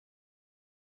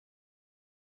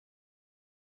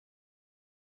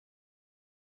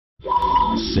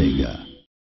Sega.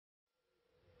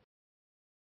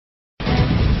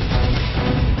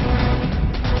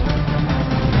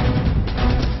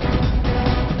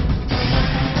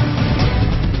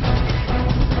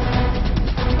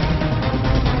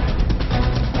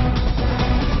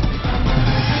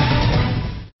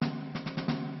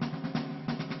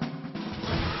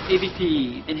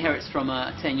 AVP inherits from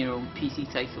a 10-year-old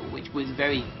PC title which was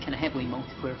very kind of heavily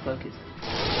multiplayer focused.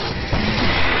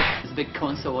 There's a big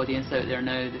console audience out there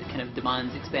now that kind of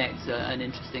demands, expects an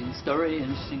interesting story, an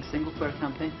interesting single-player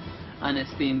campaign, and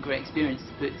it's been a great experience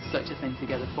to put such a thing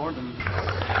together for them.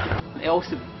 It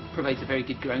also provides a very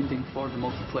good grounding for the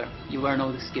multiplayer. You learn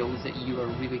all the skills that you are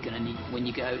really going to need when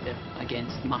you get out there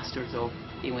against masters of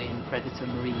Alien, Predator,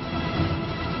 Marine.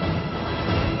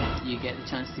 You get the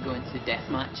chance to go into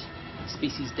deathmatch,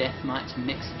 species deathmatch,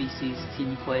 mixed species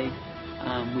team play.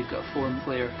 We've got a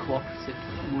 4-player cooperative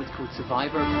mode called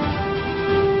Survivor.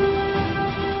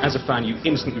 As a fan, you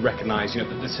instantly recognise,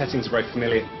 the settings are very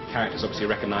familiar, characters obviously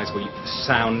recognisable,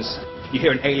 sounds. You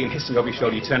hear an alien hissing over your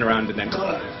shoulder, you turn around and then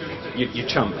you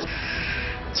chump.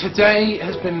 Today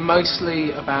has been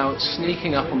mostly about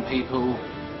sneaking up on people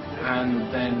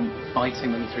and then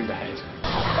biting them through the head.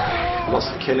 Lots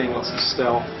of killing, lots of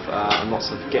stealth, and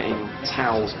lots of getting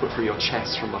towels put through your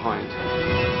chest from behind.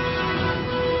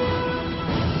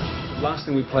 Last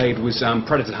thing we played was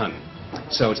Predator Hunt.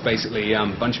 So it's basically a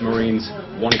bunch of Marines,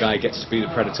 one guy gets to be the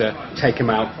Predator, take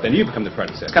him out, then you become the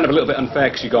Predator. It's kind of a little bit unfair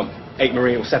because you've got 7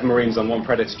 Marines on one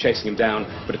Predator chasing him down,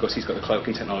 but of course he's got the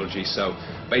cloaking technology, so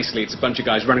basically it's a bunch of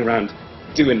guys running around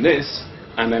doing this,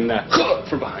 and then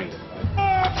from behind.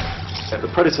 The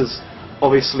Predator's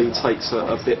obviously takes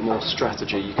a bit more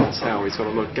strategy. You can tell he's got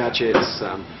a lot of gadgets,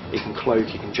 he can cloak,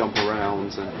 he can jump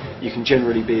around, and you can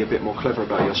generally be a bit more clever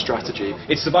about your strategy.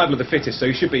 It's survival of the fittest, so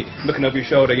you should be looking over your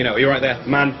shoulder, are you right there?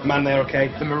 Man there,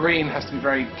 okay? The Marine has to be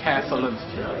very careful of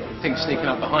things sneaking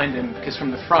up behind him, because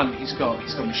from the front he's got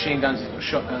machine guns, he's got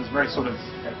shotguns, very sort of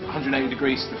 180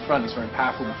 degrees to the front, he's very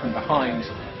powerful, but from behind,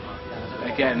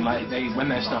 again, when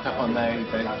they're snuck up on, they're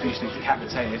usually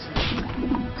decapitated.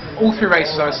 All three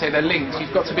races, I would say, they're linked.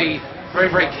 You've got to be very,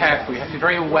 very careful. You have to be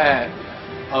very aware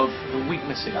of the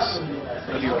weaknesses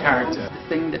of your character. The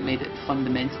thing that made it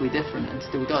fundamentally different, and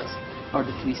still does, are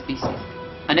the 3 species.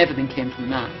 And everything came from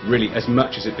that. Really, as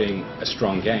much as it being a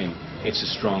strong game, it's a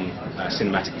strong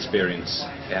cinematic experience.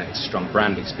 It's a strong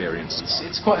brand experience.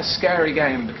 It's quite a scary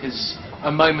game because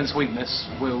a moment's weakness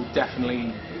will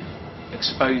definitely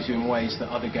expose you in ways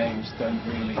that other games don't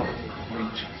really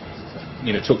reach.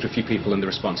 Talk to a few people and the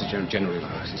response is generally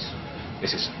like,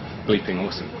 this is bleeping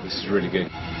awesome, this is really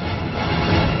good.